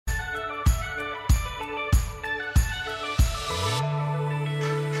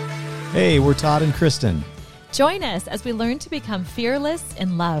Hey, we're Todd and Kristen. Join us as we learn to become fearless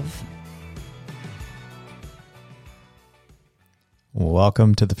in love.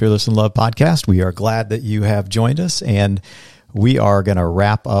 Welcome to the Fearless in Love podcast. We are glad that you have joined us, and we are going to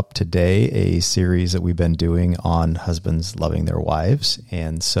wrap up today a series that we've been doing on husbands loving their wives.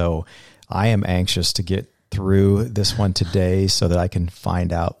 And so I am anxious to get through this one today so that I can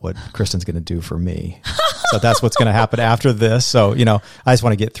find out what Kristen's going to do for me. So that's what's going to happen after this. So, I just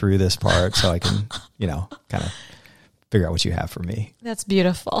want to get through this part so I can, kind of figure out what you have for me. That's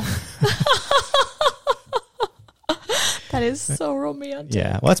beautiful. That is so romantic.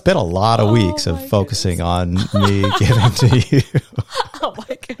 Yeah. Well, it's been a lot of weeks of focusing on me giving to you. Oh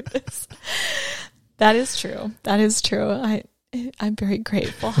my goodness. That is true. That is true. I'm very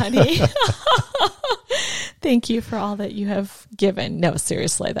grateful, honey. Thank you for all that you have given. No,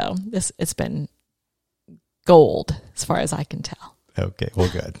 seriously though, it's been gold as far as I can tell. Okay. Well,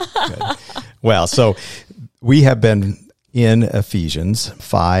 good. Well, so we have been in Ephesians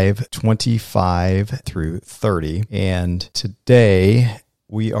 5:25 through 30. And today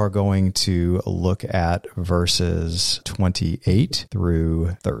we are going to look at verses 28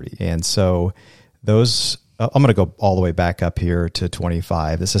 through 30. And so those, I'm going to go all the way back up here to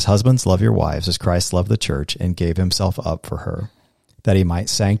 25. This says, "Husbands, love your wives as Christ loved the church and gave himself up for her, that he might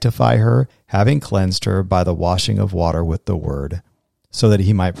sanctify her, having cleansed her by the washing of water with the word, so that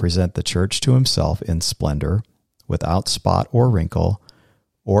he might present the church to himself in splendor, without spot or wrinkle,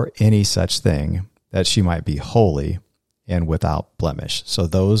 or any such thing, that she might be holy and without blemish." So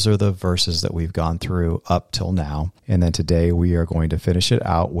those are the verses that we've gone through up till now. And then today we are going to finish it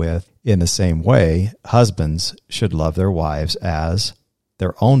out with, in the same way, husbands should love their wives as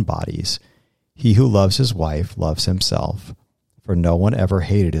their own bodies. He who loves his wife loves himself. For no one ever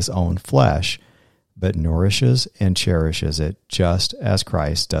hated his own flesh, but nourishes and cherishes it, just as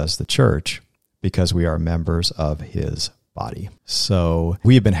Christ does the church, because we are members of his body. So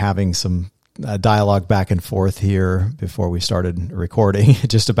we have been having some dialogue back and forth here before we started recording,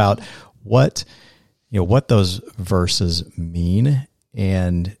 just about what those verses mean.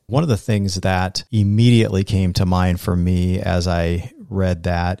 And one of the things that immediately came to mind for me as I read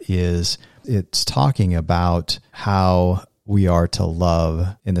that is it's talking about how we are to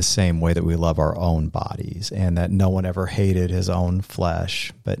love in the same way that we love our own bodies, and that no one ever hated his own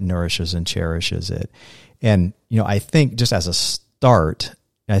flesh, but nourishes and cherishes it. And, I think just as a start,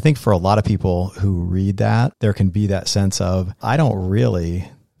 I think for a lot of people who read that, there can be that sense of, I don't really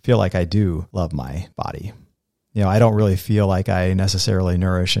feel like I do love my body. I don't really feel like I necessarily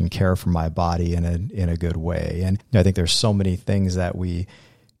nourish and care for my body in a good way. And I think there's so many things that we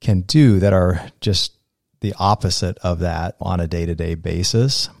can do that are just the opposite of that on a day-to-day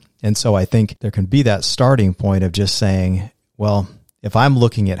basis. And so I think there can be that starting point of just saying, well, if I'm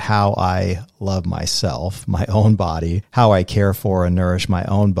looking at how I love myself, my own body, how I care for and nourish my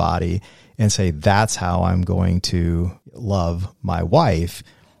own body, and say that's how I'm going to love my wife,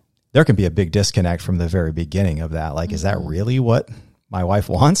 there can be a big disconnect from the very beginning of that. Like, is that really what my wife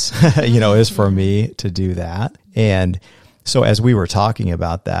wants, is for me to do that? And so as we were talking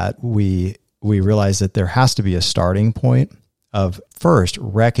about that, we realized that there has to be a starting point of first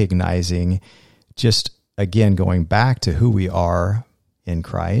recognizing, just again, going back to who we are in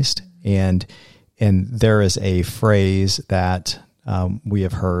Christ. And there is a phrase that we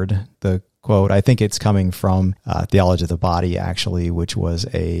have heard, the quote, I think it's coming from Theology of the Body, actually, which was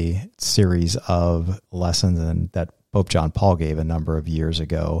a series of lessons and that Pope John Paul gave a number of years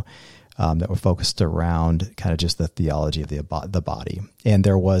ago, that were focused around kind of just the theology of the body. And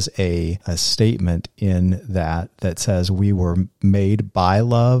there was a statement in that says we were made by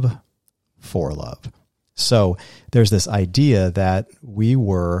love for love. So there's this idea that we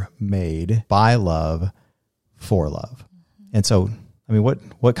were made by love for love. And so,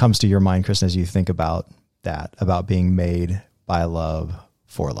 what comes to your mind, Kristen, as you think about that, about being made by love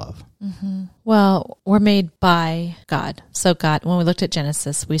for love? Mm-hmm. Well, we're made by God. So God, when we looked at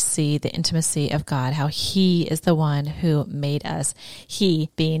Genesis, we see the intimacy of God, how he is the one who made us. He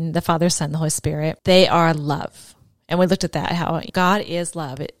being the Father, Son, the Holy Spirit, they are love. And we looked at that, how God is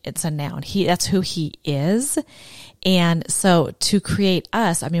love. It's a noun. That's who he is. And so to create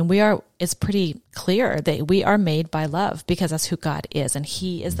us, it's pretty clear that we are made by love because that's who God is. And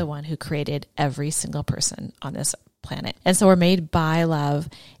he is the one who created every single person on this planet. And so we're made by love,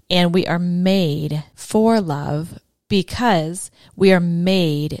 and we are made for love because we are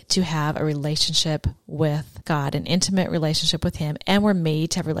made to have a relationship with God, an intimate relationship with him, and we're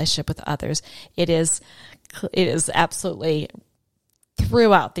made to have a relationship with others. It is absolutely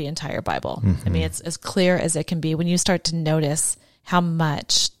throughout the entire Bible. Mm-hmm. It's as clear as it can be when you start to notice how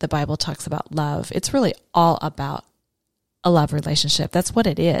much the Bible talks about love. It's really all about a love relationship. That's what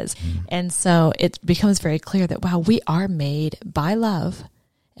it is. And so it becomes very clear that, wow, we are made by love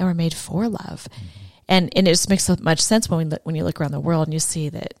and we're made for love. And it just makes so much sense when you look around the world and you see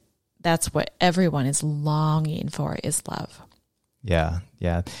that that's what everyone is longing for, is love. Yeah.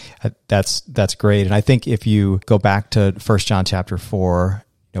 That's great. And I think if you go back to 1 John chapter 4,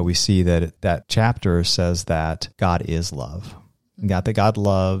 we see that chapter says that God is love. Not that God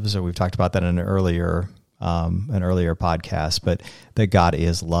loves, or we've talked about that in an earlier podcast, but that God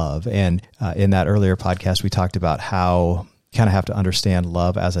is love. And in that earlier podcast, we talked about how you kind of have to understand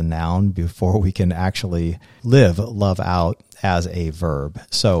love as a noun before we can actually live love out as a verb.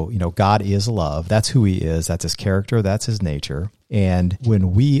 So, God is love. That's who he is. That's his character. That's his nature. And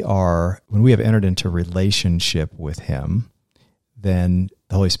when we have entered into relationship with him, then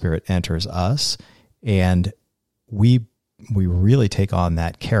the Holy Spirit enters us, and we really take on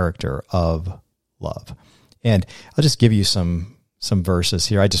that character of love. And I'll just give you some verses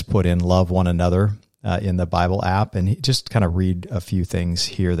here. I just put in love one another in the Bible app, and just kind of read a few things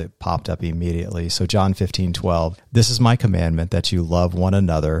here that popped up immediately. So John 15:12, this is my commandment, that you love one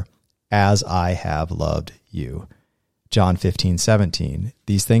another as I have loved you. John 15:17,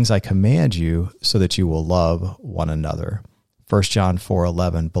 these things I command you so that you will love one another. 1 John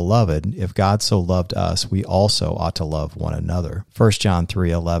 4:11, beloved, if God so loved us, we also ought to love one another. 1 John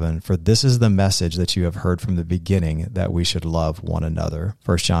 3:11, for this is the message that you have heard from the beginning, that we should love one another.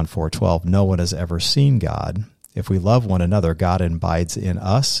 1 John 4:12, no one has ever seen God. If we love one another, God abides in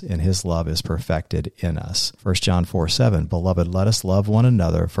us, and his love is perfected in us. 1 John 4:7, beloved, let us love one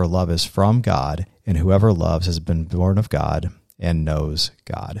another, for love is from God, and whoever loves has been born of God and knows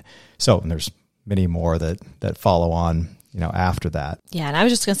God. So, and there's many more that follow on after that. Yeah, and I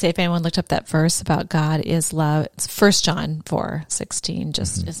was just going to say, if anyone looked up that verse about God is love, it's 1 John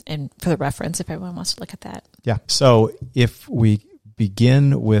 4:16, and for the reference, if everyone wants to look at that. Yeah. So if we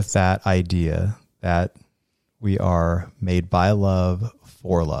begin with that idea that we are made by love,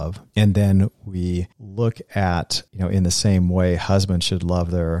 for love, and then we look at, in the same way, husbands should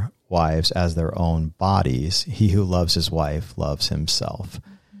love their wives as their own bodies. He who loves his wife loves himself.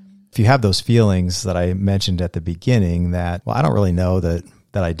 If you have those feelings that I mentioned at the beginning that, well, I don't really know that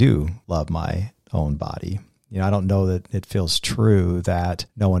I do love my own body. I don't know that it feels true that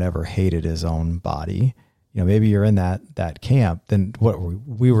no one ever hated his own body. Maybe you're in that camp. Then what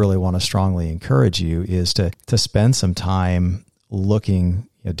we really want to strongly encourage you is to spend some time looking,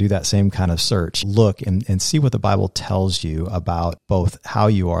 do that same kind of search. Look and see what the Bible tells you about both how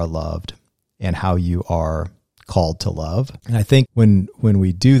you are loved and how you are called to love. And I think when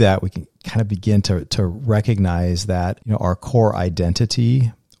we do that, we can kind of begin to recognize that, our core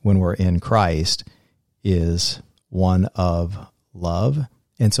identity when we're in Christ is one of love.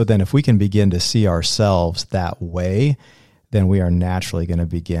 And so then if we can begin to see ourselves that way, then we are naturally going to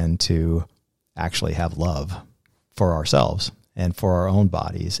begin to actually have love for ourselves and for our own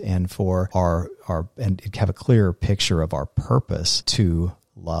bodies and for our and have a clearer picture of our purpose to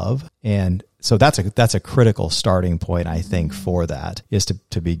love. And so that's a critical starting point, I think, for that, is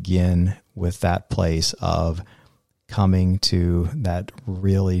to begin with that place of coming to that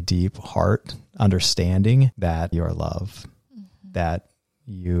really deep heart understanding that you are loved, that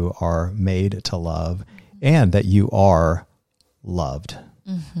you are made to love, and that you are loved.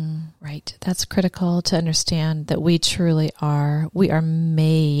 Right. That's critical to understand that we truly are. We are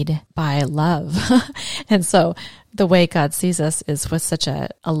made by love. And so the way God sees us is with such a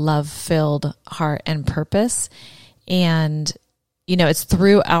love-filled heart and purpose. And, it's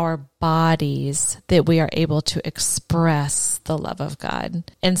through our bodies that we are able to express the love of God.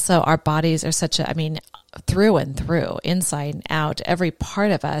 And so our bodies are through and through, inside and out, every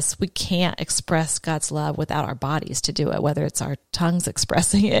part of us, we can't express God's love without our bodies to do it, whether it's our tongues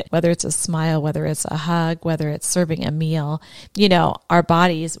expressing it, whether it's a smile, whether it's a hug, whether it's serving a meal. Our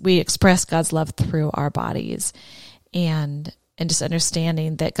bodies, we express God's love through our bodies. And just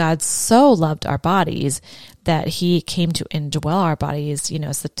understanding that God so loved our bodies that he came to indwell our bodies.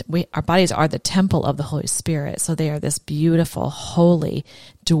 Our bodies are the temple of the Holy Spirit. So they are this beautiful, holy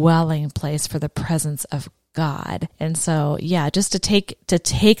dwelling place for the presence of God. And so, just to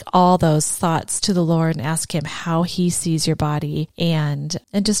take all those thoughts to the Lord and ask him how he sees your body, and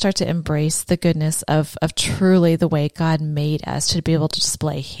just start to embrace the goodness of truly the way God made us to be able to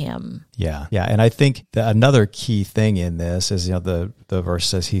display him. Yeah. And I think another key thing in this is, the verse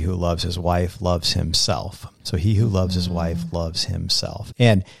says, he who loves his wife loves himself. So he who loves his wife loves himself.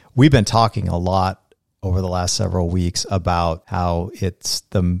 And we've been talking a lot over the last several weeks about how it's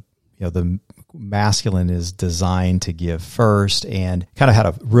the the masculine is designed to give first and kind of had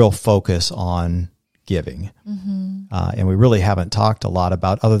a real focus on giving. And we really haven't talked a lot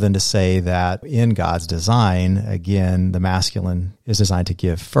about, other than to say that in God's design, again, the masculine is designed to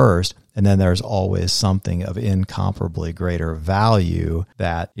give first. And then there's always something of incomparably greater value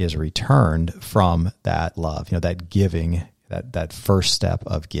that is returned from that love, that giving, that first step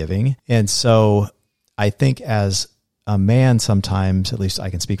of giving. And so I think as a man, sometimes, at least I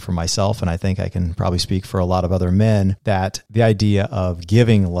can speak for myself, and I think I can probably speak for a lot of other men, that the idea of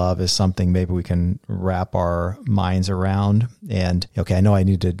giving love is something maybe we can wrap our minds around. And, okay, I know I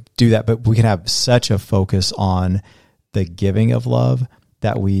need to do that, but we can have such a focus on the giving of love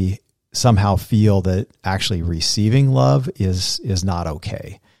that we somehow feel that actually receiving love is not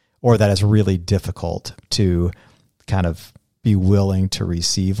okay, or that it's really difficult to kind of be willing to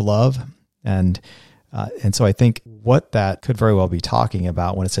receive love. And so I think what that could very well be talking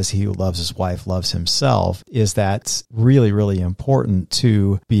about when it says he who loves his wife loves himself is that's really, really important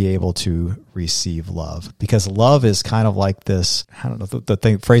to be able to receive love, because love is kind of like this, I don't know,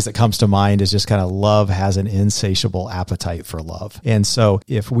 the phrase that comes to mind is just kind of love has an insatiable appetite for love. And so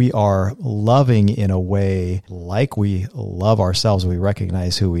if we are loving in a way like we love ourselves, we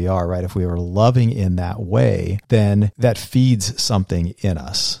recognize who we are, right? If we are loving in that way, then that feeds something in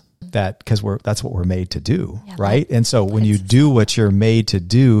us. Because that's what we're made to do, right? And so when you do what you're made to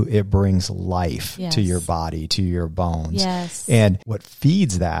do, it brings life to your body, to your bones. Yes. And what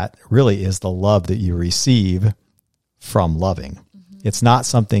feeds that really is the love that you receive from loving. It's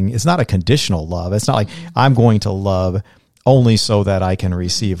not a conditional love. It's not like I'm going to love only so that I can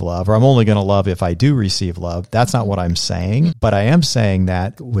receive love, or I'm only going to love if I do receive love. That's not what I'm saying. But I am saying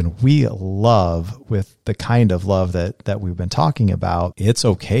that when we love with the kind of love that we've been talking about, it's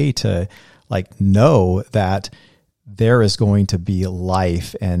okay to know that there is going to be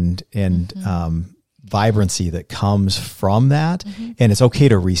life and vibrancy that comes from that. And it's okay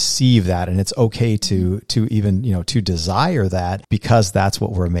to receive that. And it's okay to even, to desire that, because that's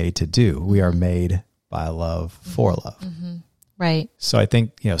what we're made to do. We are made by love for love. Right. So I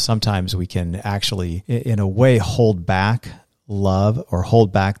think, sometimes we can actually, in a way, hold back love or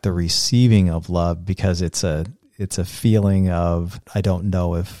hold back the receiving of love because it's a feeling of, I don't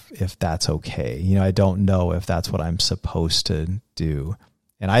know if that's okay. I don't know if that's what I'm supposed to do.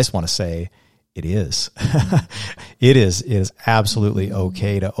 And I just want to say it is. It is absolutely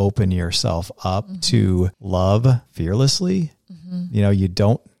okay to open yourself up to love fearlessly. You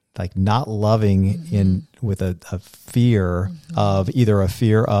don't, not loving in with a fear of either a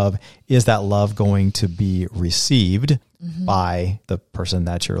fear of, is that love going to be received by the person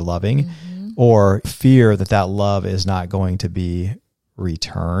that you're loving, or fear that love is not going to be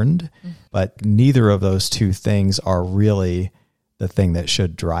returned. But neither of those two things are really the thing that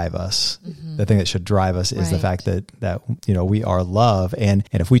should drive us. The thing that should drive us is the fact that we are love. And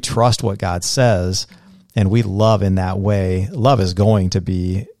if we trust what God says and we love in that way, love is going to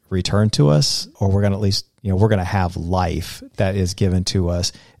be returned to us, or we're going to at least, we're going to have life that is given to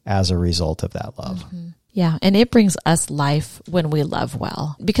us as a result of that love. Yeah. And it brings us life when we love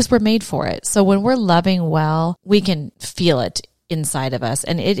well, because we're made for it. So when we're loving well, we can feel it inside of us,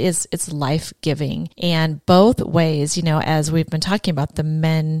 and it's life-giving. And both ways, as we've been talking about, the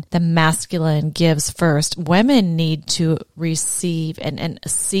masculine gives first. Women need to receive and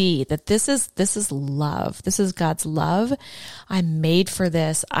see that this is love. This is God's love. I'm made for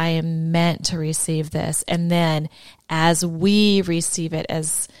this. I am meant to receive this. And then as we receive it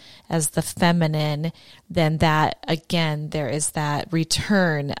as the feminine, then that, again, there is that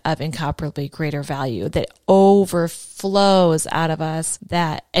return of incomparably greater value that overflows out of us.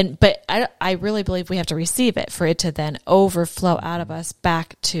 But I really believe we have to receive it for it to then overflow out of us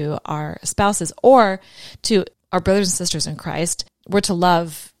back to our spouses or to our brothers and sisters in Christ. We're to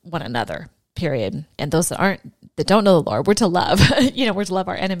love one another, period. And those that don't know the Lord, we're to love. We're to love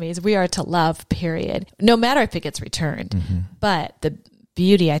our enemies. We are to love, period. No matter if it gets returned. But the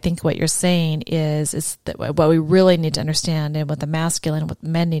beauty, I think what you're saying is that what we really need to understand, and what the masculine, what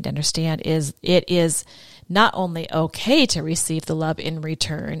men need to understand, is it is not only okay to receive the love in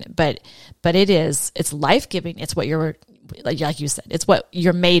return, but it's life-giving. It's what you're, like you said, it's what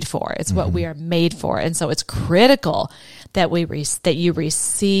you're made for. It's what we are made for. And so it's critical that that you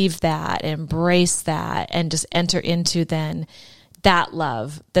receive that, embrace that, and just enter into then that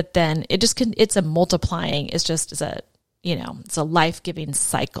love that then it's a multiplying. It's a life-giving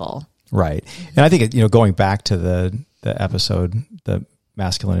cycle. Right. And I think, going back to the episode, the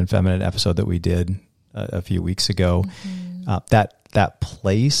masculine and feminine episode that we did a few weeks ago, that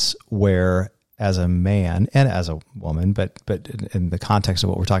place where as a man and as a woman, but in the context of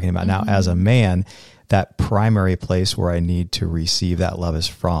what we're talking about now, as a man, that primary place where I need to receive that love is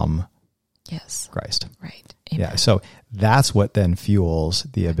from Christ. Right. Amen. Yeah. So that's what then fuels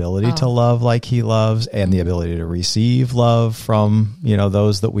the ability to love like he loves and the ability to receive love from,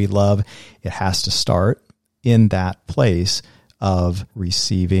 those that we love. It has to start in that place of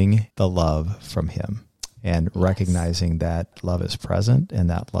receiving the love from him and recognizing that love is present and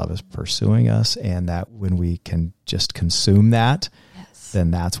that love is pursuing us, and that when we can just consume that, then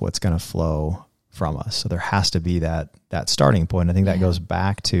that's what's going to flow from us. So there has to be that starting point. I think that goes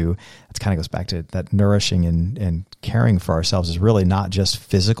back to that nourishing and caring for ourselves is really not just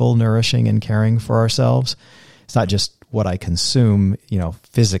physical nourishing and caring for ourselves. It's not just what I consume,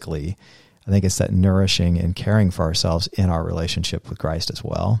 physically. I think it's that nourishing and caring for ourselves in our relationship with Christ as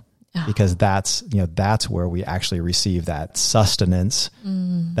well. Because that's where we actually receive that sustenance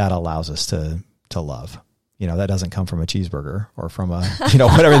that allows us to love. That doesn't come from a cheeseburger or from a,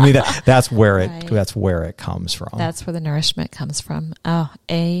 whatever. I mean, that's where it comes from. That's where the nourishment comes from. Oh,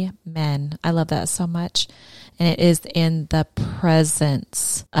 amen. I love that so much. And it is in the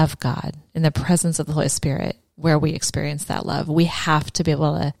presence of God, in the presence of the Holy Spirit, where we experience that love. We have to be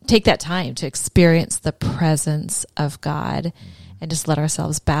able to take that time to experience the presence of God and just let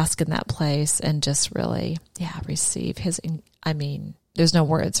ourselves bask in that place and just really, receive there's no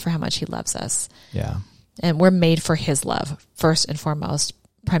words for how much he loves us. Yeah. And we're made for his love, first and foremost,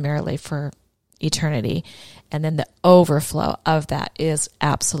 primarily for eternity. And then the overflow of that is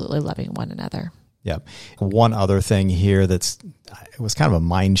absolutely loving one another. Yeah. One other thing here it was kind of a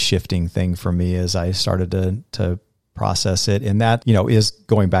mind-shifting thing for me as I started to process it. And that, is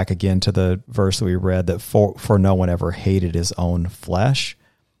going back again to the verse that we read, that for no one ever hated his own flesh,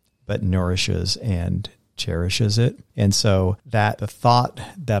 but nourishes and cherishes it. And so the thought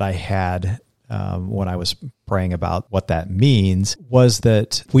that I had when I was praying about what that means was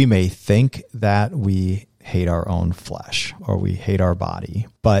that we may think that we hate our own flesh or we hate our body,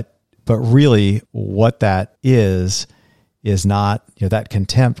 but really what that is not, that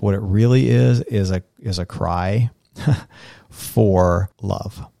contempt. What it really is a cry for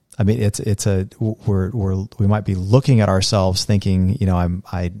love. I mean, we might be looking at ourselves thinking,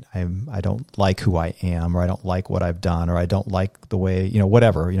 I don't like who I am, or I don't like what I've done, or I don't like the way,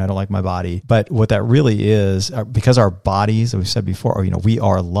 whatever, I don't like my body. But what that really is, because our bodies, as we've said before, we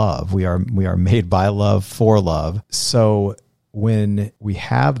are love. We are made by love for love. So when we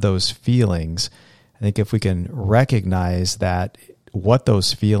have those feelings, I think if we can recognize that what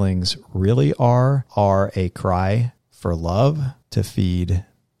those feelings really are a cry for love to feed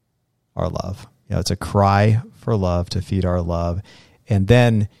our love. It's a cry for love to feed our love. And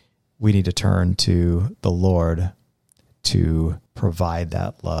then we need to turn to the Lord to provide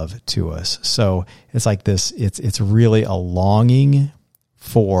that love to us. So it's like this, it's really a longing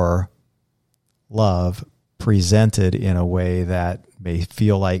for love presented in a way that may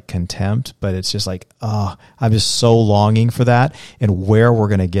feel like contempt, but it's just like, I'm just so longing for that. And where we're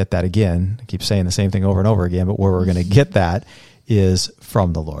going to get that, again, I keep saying the same thing over and over again, but where we're going to get that is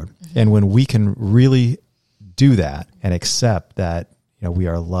from the Lord. And when we can really do that and accept that, we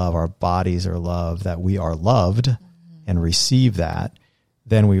are love, our bodies are love, that we are loved and receive that,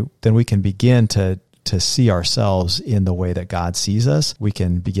 then we can begin to see ourselves in the way that God sees us. We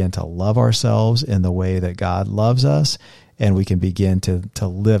can begin to love ourselves in the way that God loves us, and we can begin to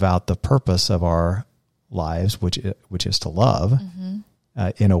live out the purpose of our lives, which is to love,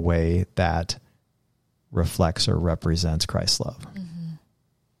 in a way that reflects or represents Christ's love. Mm-hmm.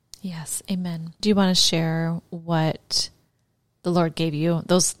 Yes, amen. Do you want to share what the Lord gave you?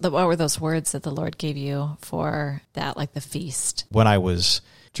 What were those words that the Lord gave you for that, like the feast? When I was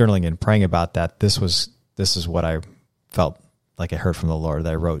journaling and praying about that, this is what I felt like I heard from the Lord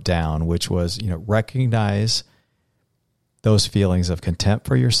that I wrote down, which was, recognize those feelings of contempt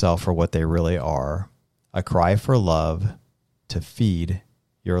for yourself for what they really are, a cry for love to feed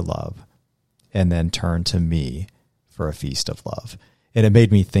your love, and then turn to me for a feast of love. And it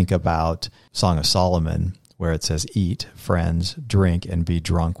made me think about Song of Solomon, where it says, eat, friends, drink, and be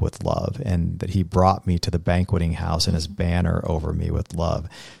drunk with love, and that he brought me to the banqueting house and his banner over me with love,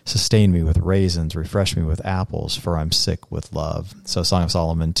 sustain me with raisins, refresh me with apples, for I'm sick with love. So Song of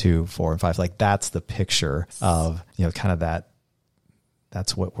Solomon 2, 4, and 5, like that's the picture of, kind of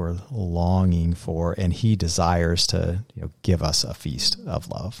that's what we're longing for. And he desires to, give us a feast of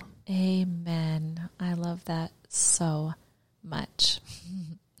love. Amen. I love that so much.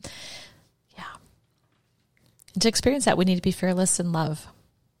 To experience that, we need to be fearless in love.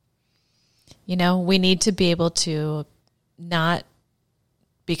 We need to be able to not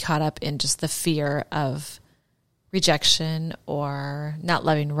be caught up in just the fear of rejection or not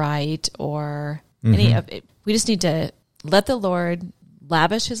loving right or any of it. We just need to let the Lord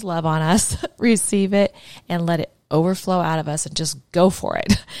lavish his love on us, receive it, and let it overflow out of us and just go for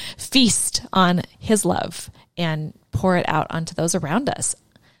it. Feast on his love and pour it out onto those around us.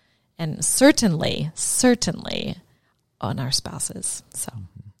 And certainly on our spouses. So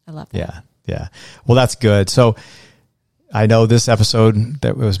I love that. Yeah. Well, that's good. So I know this episode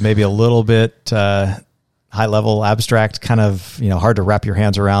that was maybe a little bit high level, abstract, kind of, hard to wrap your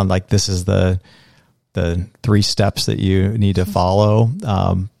hands around. Like this is the 3 steps that you need to follow.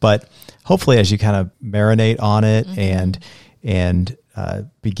 But hopefully as you kind of marinate on it and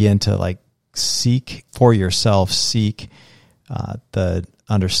begin to like seek for yourself, the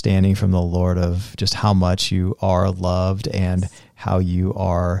understanding from the Lord of just how much you are loved and how you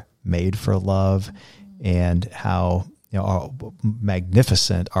are made for love and how how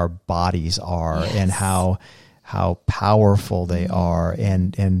magnificent our bodies are and how powerful they are.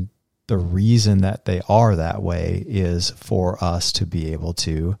 And the reason that they are that way is for us to be able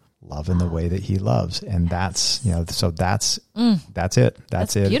to love in the way that he loves. And that's, so that's it.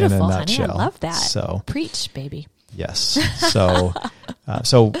 That's it beautiful, in a nutshell. Honey. I love that. So preach, baby. Yes. So,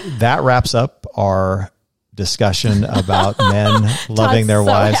 so that wraps up our discussion about men loving their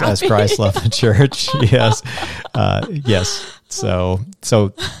wives happy. as Christ loved the church. Yes. Yes.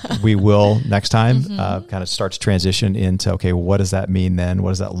 So we will next time kind of start to transition into, okay, what does that mean then?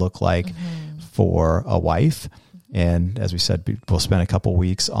 What does that look like for a wife? And as we said, we'll spend a couple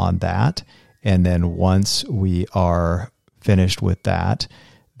weeks on that. And then once we are finished with that,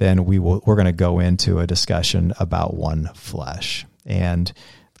 then we're going to go into a discussion about one flesh and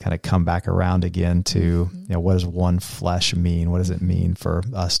kind of come back around again to, what does one flesh mean? What does it mean for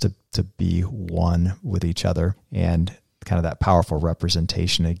us to be one with each other? And kind of that powerful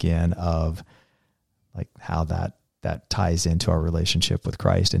representation again of like how that ties into our relationship with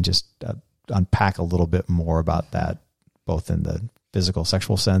Christ, and just unpack a little bit more about that, both in the physical,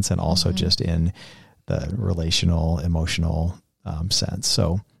 sexual sense and also just in the relational, emotional sense.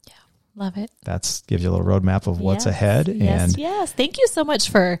 So love it. That gives you a little roadmap of what's ahead. Yes. Thank you so much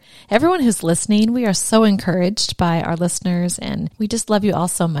for everyone who's listening. We are so encouraged by our listeners, and we just love you all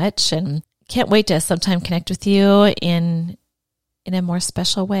so much, and can't wait to sometime connect with you in a more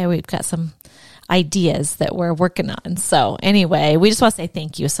special way. We've got some ideas that we're working on. So anyway, we just want to say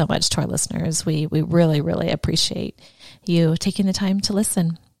thank you so much to our listeners. We really, really appreciate you taking the time to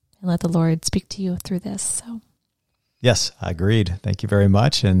listen and let the Lord speak to you through this. So yes, agreed. Thank you very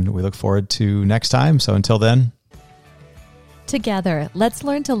much. And we look forward to next time. So until then. Together, let's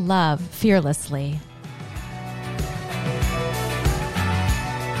learn to love fearlessly.